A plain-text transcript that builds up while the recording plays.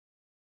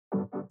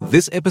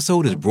This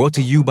episode is brought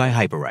to you by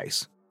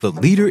Hyperice, the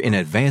leader in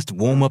advanced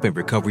warm-up and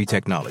recovery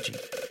technology.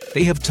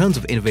 They have tons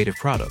of innovative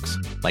products,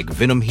 like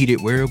Venom-heated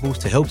wearables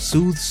to help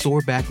soothe sore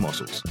back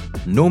muscles,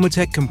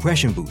 Normatec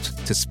compression boots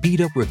to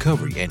speed up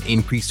recovery and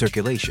increase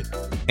circulation,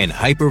 and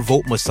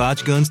Hypervolt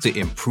massage guns to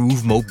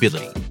improve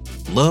mobility.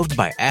 Loved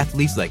by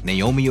athletes like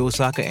Naomi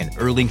Osaka and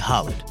Erling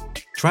Haaland.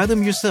 Try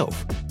them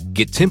yourself.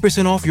 Get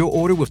 10% off your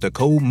order with the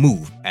code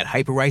MOVE at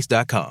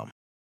Hyperice.com.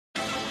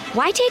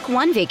 Why take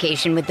one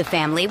vacation with the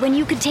family when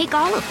you could take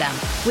all of them?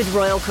 With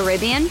Royal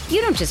Caribbean, you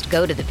don't just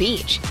go to the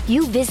beach.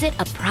 You visit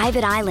a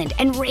private island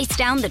and race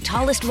down the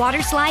tallest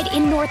water slide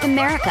in North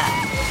America.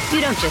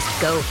 You don't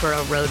just go for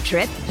a road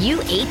trip. You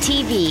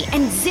ATV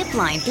and zip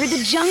line through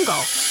the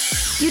jungle.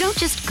 You don't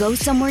just go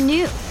somewhere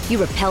new.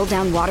 You rappel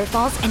down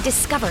waterfalls and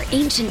discover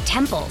ancient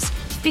temples.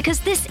 Because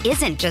this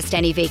isn't just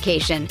any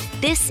vacation.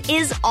 This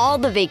is all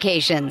the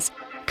vacations.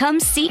 Come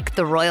seek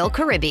the Royal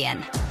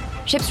Caribbean.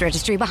 Ships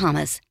Registry,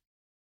 Bahamas.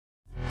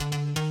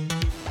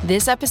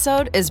 This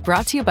episode is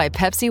brought to you by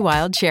Pepsi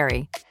Wild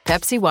Cherry.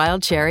 Pepsi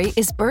Wild Cherry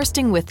is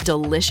bursting with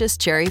delicious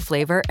cherry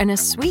flavor and a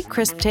sweet,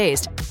 crisp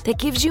taste that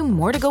gives you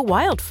more to go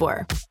wild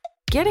for.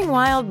 Getting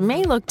wild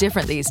may look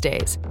different these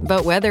days,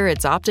 but whether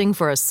it's opting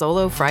for a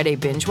solo Friday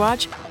binge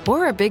watch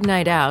or a big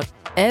night out,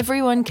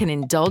 everyone can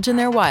indulge in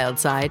their wild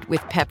side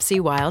with Pepsi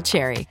Wild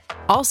Cherry.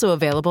 Also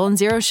available in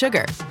Zero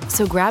Sugar.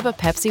 So grab a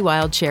Pepsi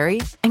Wild Cherry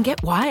and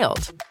get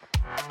wild.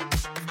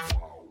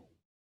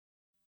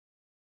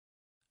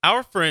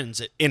 Our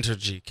friends at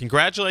Entergy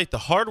congratulate the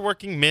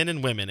hardworking men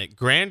and women at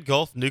Grand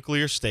Gulf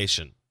Nuclear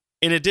Station.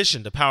 In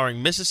addition to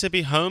powering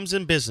Mississippi homes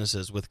and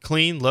businesses with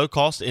clean,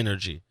 low-cost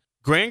energy,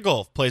 Grand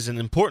Gulf plays an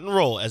important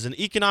role as an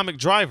economic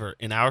driver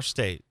in our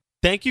state.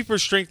 Thank you for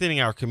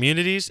strengthening our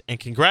communities, and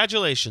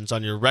congratulations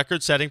on your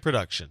record-setting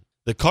production.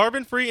 The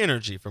carbon-free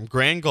energy from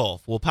Grand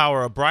Gulf will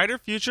power a brighter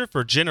future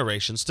for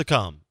generations to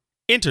come.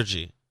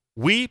 Entergy.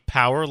 We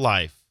power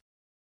life.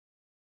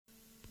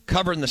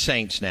 Covering the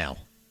Saints now.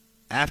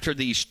 After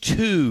these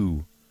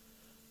two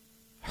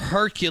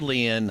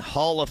Herculean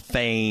Hall of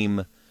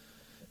Fame,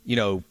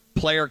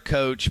 player,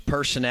 coach,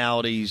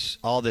 personalities,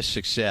 all this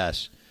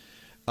success,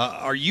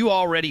 are you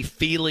already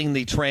feeling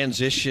the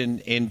transition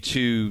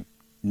into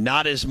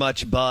not as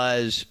much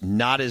buzz,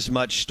 not as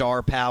much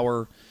star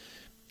power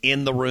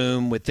in the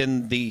room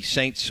within the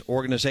Saints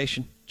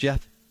organization,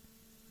 Jeff?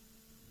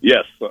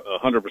 Yes,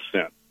 100%.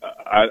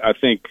 I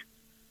think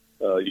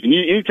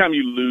anytime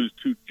you lose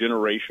two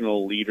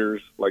generational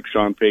leaders like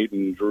Sean Payton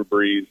and Drew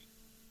Brees,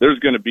 there's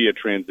going to be a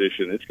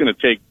transition. It's going to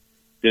take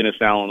Dennis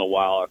Allen a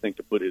while, I think,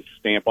 to put his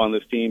stamp on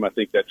this team. I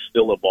think that's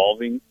still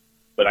evolving,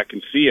 but I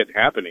can see it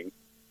happening.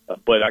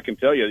 But I can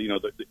tell you,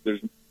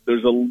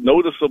 there's a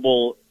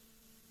noticeable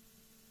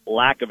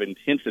lack of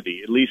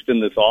intensity, at least in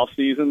this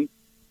offseason.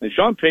 And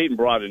Sean Payton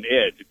brought an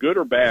edge, good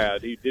or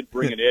bad. He did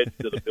bring an edge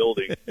to the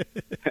building.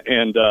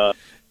 And,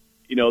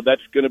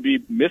 that's going to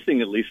be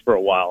missing at least for a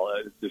while.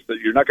 It's just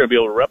that you're not going to be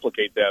able to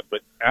replicate that.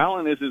 But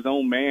Allen is his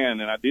own man,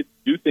 and I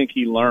do think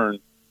he learned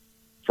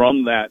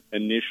from that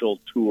initial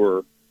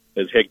tour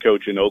as head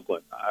coach in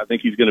Oakland. I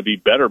think he's going to be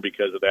better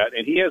because of that.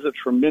 And he has a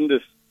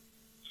tremendous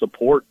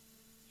support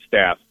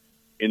staff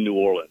in New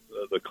Orleans.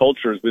 The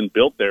culture has been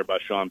built there by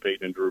Sean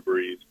Payton and Drew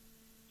Brees.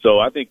 So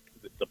I think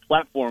the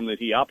platform that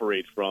he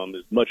operates from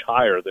is much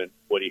higher than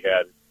what he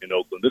had in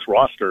Oakland. This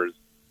roster is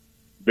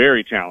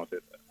very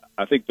talented.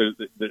 I think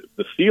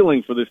the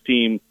ceiling for this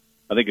team,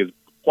 I think, is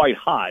quite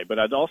high. But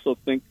I'd also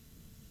think,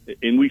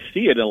 and we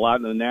see it a lot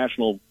in the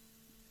national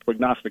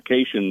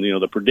prognostication,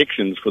 the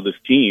predictions for this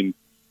team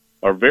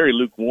are very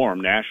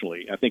lukewarm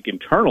nationally. I think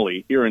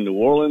internally here in New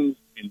Orleans,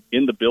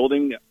 in the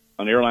building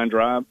on Airline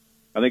Drive,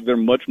 I think they're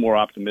much more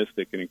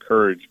optimistic and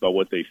encouraged by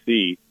what they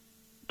see.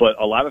 But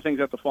a lot of things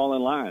have to fall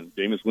in line.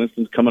 Jameis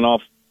Winston's coming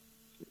off,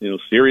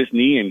 serious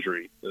knee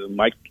injury.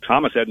 Mike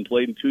Thomas hadn't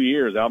played in 2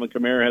 years. Alvin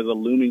Kamara has a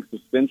looming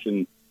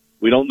suspension.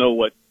 We don't know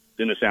what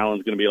Dennis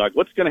Allen's going to be like.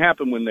 What's going to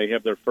happen when they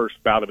have their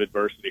first bout of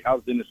adversity?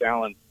 How's Dennis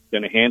Allen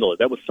going to handle it?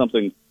 That was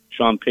something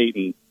Sean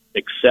Payton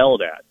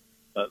excelled at.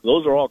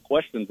 Those are all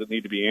questions that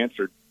need to be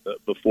answered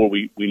before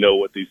we know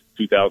what these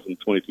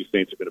 2022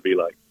 Saints are going to be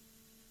like.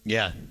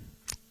 Yeah.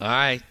 All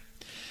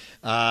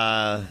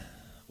right.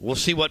 We'll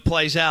see what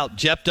plays out.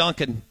 Jeff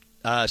Duncan,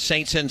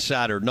 Saints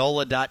Insider,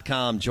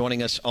 NOLA.com,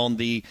 joining us on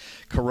the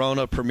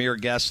Corona Premier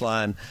Guest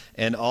Line,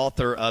 and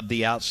author of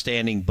the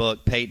outstanding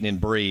book, Payton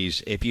and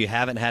Brees. If you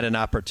haven't had an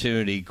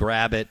opportunity,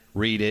 grab it,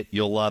 read it.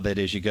 You'll love it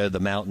as you go to the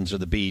mountains or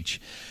the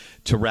beach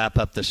to wrap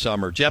up the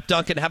summer. Jeff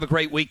Duncan, have a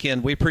great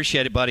weekend. We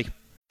appreciate it, buddy.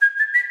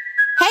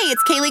 Hey,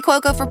 it's Kaylee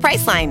Cuoco for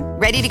Priceline.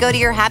 Ready to go to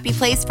your happy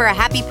place for a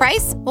happy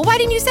price? Well, why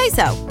didn't you say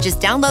so? Just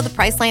download the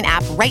Priceline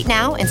app right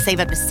now and save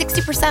up to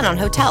 60% on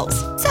hotels.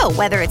 So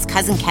whether it's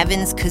Cousin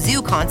Kevin's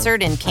Kazoo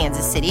Concert in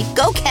Kansas City,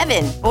 go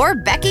Kevin, or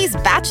Becky's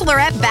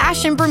Bachelorette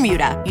Bash in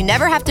Bermuda, you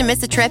never have to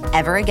miss a trip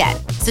ever again.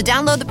 So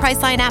download the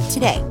Priceline app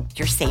today.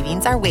 Your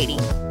savings are waiting.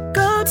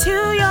 Go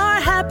to your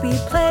happy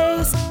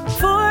place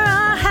for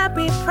a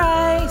happy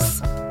price.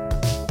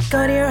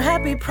 Go to your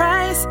happy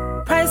price,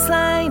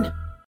 Priceline.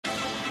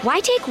 Why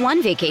take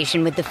one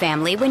vacation with the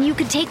family when you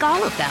could take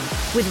all of them?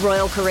 With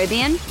Royal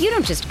Caribbean, you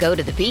don't just go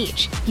to the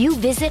beach. You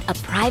visit a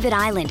private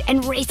island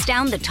and race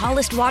down the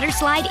tallest water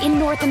slide in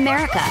North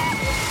America.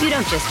 You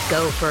don't just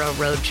go for a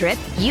road trip.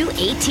 You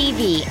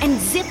ATV and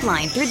zip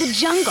line through the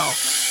jungle.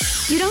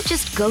 You don't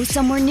just go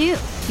somewhere new.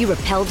 You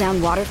rappel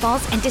down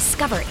waterfalls and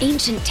discover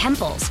ancient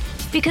temples.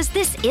 Because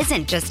this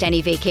isn't just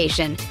any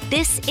vacation.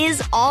 This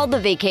is all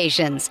the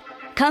vacations.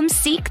 Come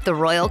seek the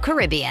Royal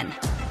Caribbean.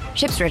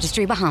 Ships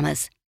Registry,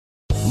 Bahamas.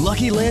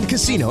 Lucky Land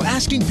Casino,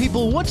 asking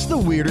people, what's the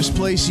weirdest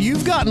place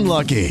you've gotten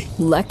lucky?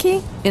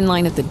 Lucky? In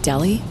line at the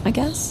deli, I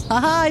guess?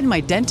 Aha, in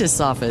my dentist's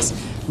office.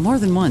 More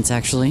than once,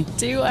 actually.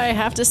 Do I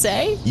have to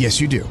say?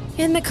 Yes, you do.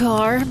 In the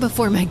car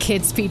before my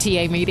kids'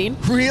 PTA meeting.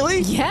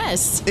 Really?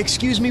 Yes.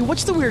 Excuse me,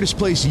 what's the weirdest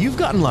place you've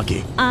gotten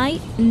lucky? I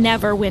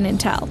never win and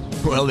tell.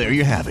 Well, there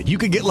you have it. You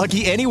can get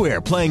lucky anywhere,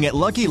 playing at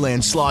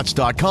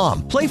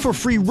LuckyLandSlots.com. Play for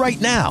free right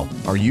now.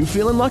 Are you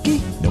feeling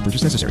lucky? No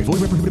purchase necessary.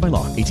 Void where prohibited by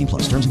law. 18+.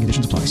 Terms and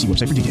conditions apply. See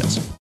website for details.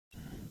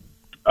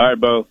 All right,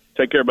 Bo.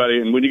 Take care, buddy.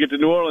 And when you get to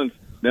New Orleans,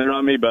 dinner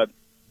on me, bud.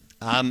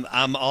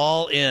 I'm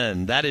all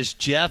in. That is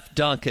Jeff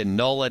Duncan,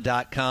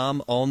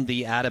 NOLA.com, on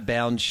the Out of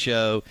Bounds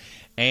show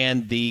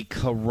and the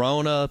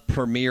Corona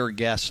Premier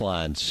Guest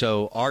Line.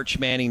 So Arch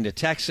Manning to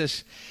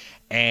Texas,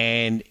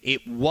 and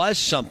it was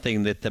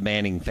something that the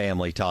Manning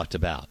family talked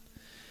about.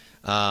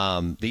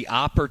 The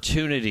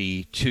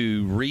opportunity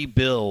to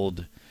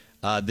rebuild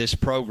this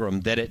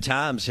program that at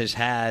times has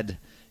had,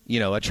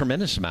 a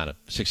tremendous amount of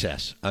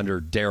success under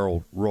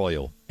Darrell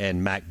Royal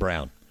and Mack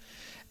Brown.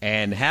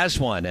 And has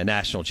won a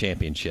national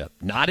championship.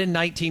 Not in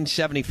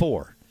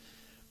 1974,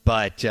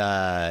 but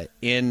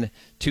in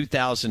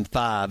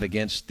 2005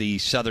 against the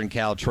Southern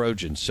Cal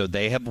Trojans. So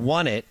they have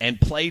won it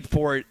and played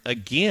for it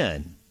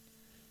again,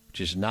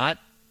 which is not,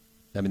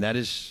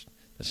 that's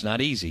not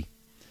easy.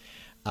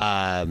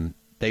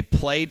 They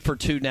played for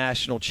 2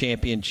 national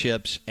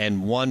championships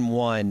and won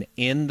one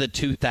in the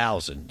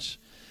 2000s,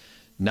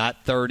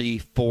 not 30,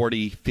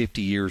 40,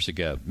 50 years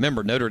ago.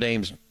 Remember, Notre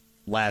Dame's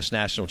last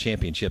national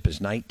championship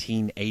is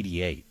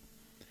 1988.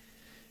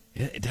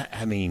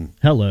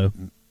 Hello.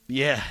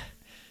 Yeah,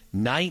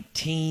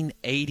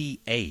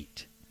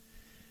 1988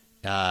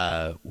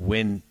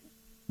 when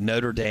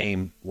Notre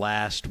Dame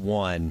last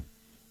won,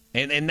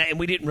 and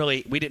we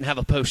didn't have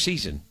a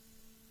postseason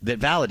that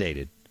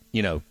validated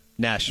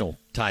national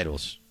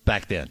titles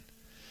back then.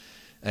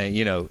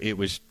 It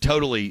was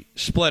totally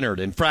splintered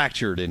and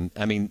fractured, and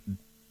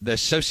the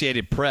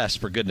Associated Press,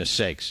 for goodness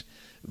sakes,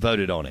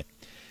 voted on it.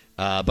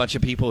 A bunch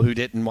of people who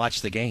didn't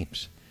watch the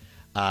games.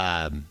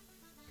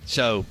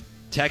 So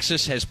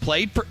Texas has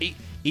played for,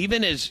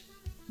 even as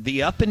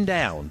the up and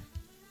down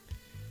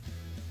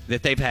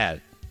that they've had,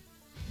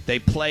 they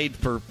played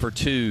for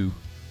 2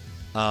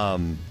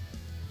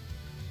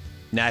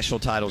 national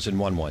titles and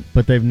won one.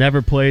 But they've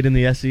never played in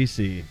the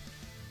SEC.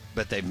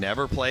 But they've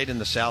never played in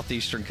the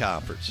Southeastern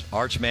Conference.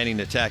 Arch Manning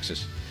to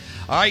Texas.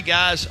 All right,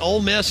 guys,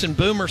 Ole Miss and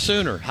Boomer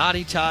Sooner.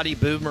 Hotty toddy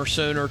Boomer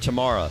Sooner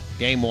tomorrow.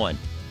 Game 1.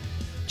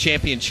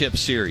 Championship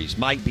Series.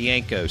 Mike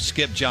Bianco,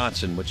 Skip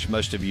Johnson, which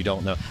most of you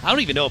don't know. I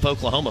don't even know if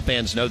Oklahoma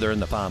fans know they're in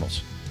the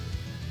finals.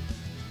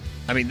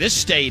 This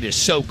state is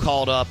so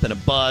caught up in a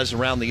buzz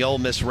around the Ole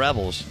Miss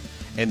Rebels,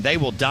 and they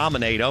will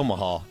dominate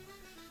Omaha.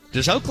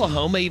 Does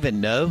Oklahoma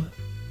even know?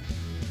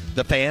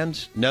 The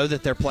fans know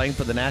that they're playing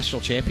for the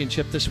national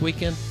championship this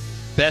weekend?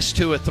 Best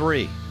 2 of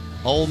 3.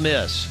 Ole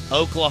Miss,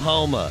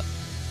 Oklahoma,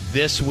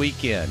 this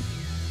weekend.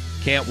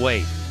 Can't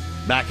wait.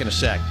 Back in a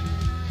sec.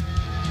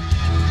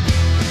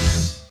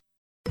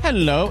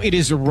 Hello, it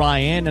is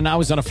Ryan, and I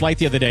was on a flight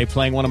the other day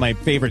playing one of my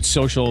favorite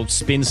social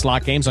spin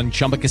slot games on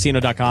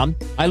ChumbaCasino.com.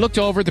 I looked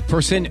over the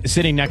person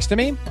sitting next to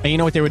me, and you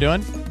know what they were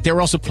doing? They were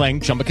also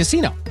playing Chumba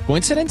Casino.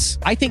 Coincidence?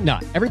 I think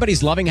not.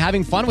 Everybody's loving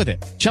having fun with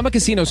it. Chumba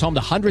Casino is home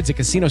to hundreds of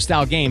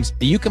casino-style games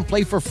that you can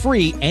play for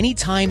free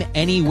anytime,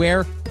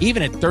 anywhere,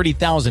 even at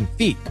 30,000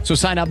 feet. So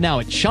sign up now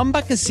at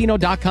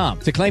ChumbaCasino.com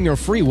to claim your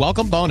free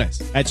welcome bonus.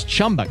 That's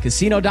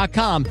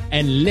ChumbaCasino.com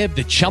and live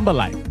the Chumba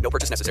life. No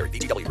purchase necessary.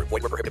 VGW. Void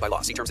where prohibited by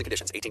law. See terms and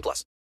conditions.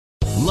 18+.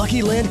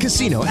 Lucky Land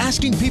Casino,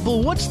 asking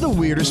people, what's the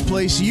weirdest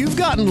place you've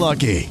gotten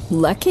lucky?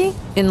 Lucky?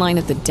 In line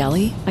at the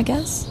deli, I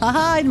guess?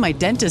 Aha, in my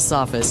dentist's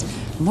office.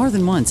 More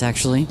than once,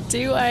 actually.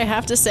 Do I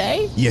have to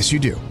say? Yes, you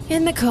do.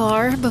 In the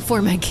car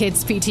before my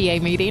kids'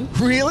 PTA meeting.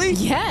 Really?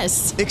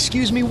 Yes.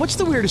 Excuse me, what's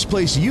the weirdest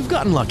place you've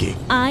gotten lucky?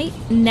 I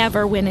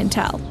never win and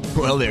tell.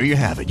 Well, there you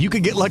have it. You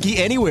can get lucky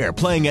anywhere,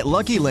 playing at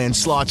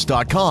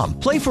LuckyLandSlots.com.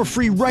 Play for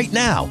free right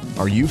now.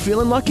 Are you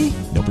feeling lucky?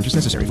 No purchase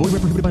necessary. Void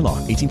where prohibited by law.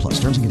 18+.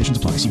 Terms and conditions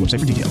apply. See website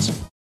for details.